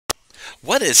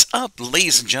What is up,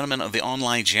 ladies and gentlemen of the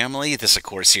online Jamily? This, of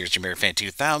course, here is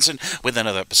JamiroFan2000 with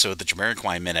another episode of the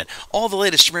Jamiroquai Minute. All the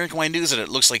latest Jamiroquai news, and it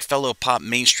looks like fellow pop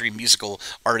mainstream musical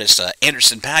artist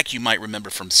Anderson .Paak, you might remember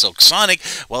from Silk Sonic.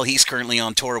 Well, he's currently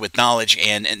on tour with Knowledge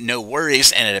and No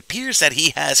Worries, and it appears that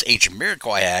he has a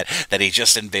Jamiroquai hat that he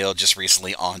just unveiled just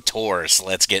recently on tour. So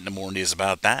let's get into more news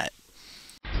about that.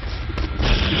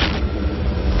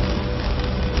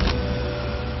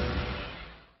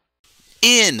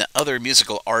 In other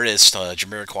musical artists,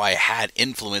 Jamiroquai had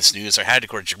influence news. I had to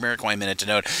record Jamiroquai Minute to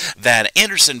note that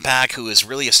Anderson .Paak, who has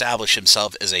really established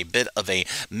himself as a bit of a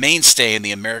mainstay in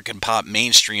the American pop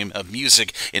mainstream of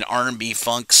music in R&B,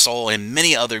 funk, soul, and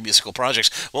many other musical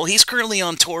projects, well, he's currently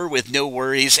on tour with No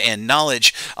Worries and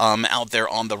Knowledge out there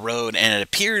on the road, and it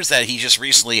appears that he just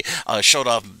recently showed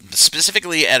off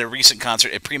specifically at a recent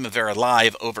concert at Primavera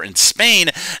Live over in Spain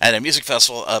at a music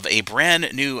festival of a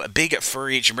brand new big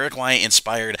furry Jamiroquai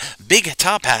inspired big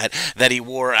top hat that he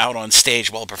wore out on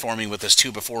stage while performing with his two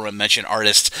before mentioned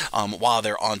artists while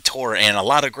they're on tour. And a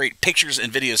lot of great pictures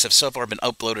and videos have so far been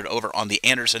uploaded over on the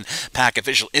Anderson .Paak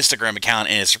official Instagram account,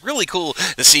 and it's really cool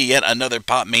to see yet another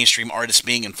pop mainstream artist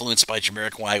being influenced by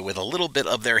Jamiroquai with a little bit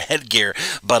of their headgear.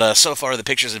 But so far, the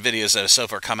pictures and videos that have so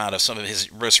far come out of some of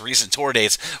his most recent tour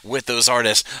dates with those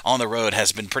artists on the road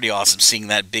has been pretty awesome, seeing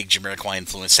that big Jamiroquai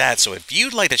influence hat. So if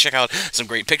you'd like to check out some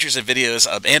great pictures and videos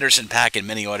of Anderson .Paak and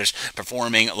many others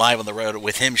performing live on the road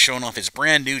with him showing off his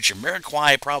brand new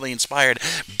Jamiroquai probably inspired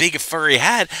big furry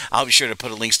hat, I'll be sure to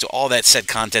put links to all that said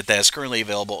content that is currently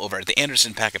available over at the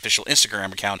Anderson .Paak official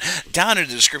Instagram account down in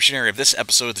the description area of this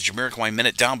episode of the Jamiroquai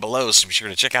Minute down below, so be sure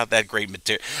to check out that great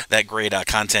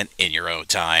content in your own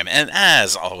time. And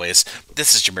as always,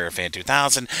 this is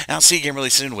JamiroFan2000, and I'll see you again really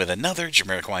soon with another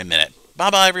Jamiroquai Minute. Bye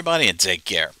bye everybody, and take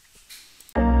care.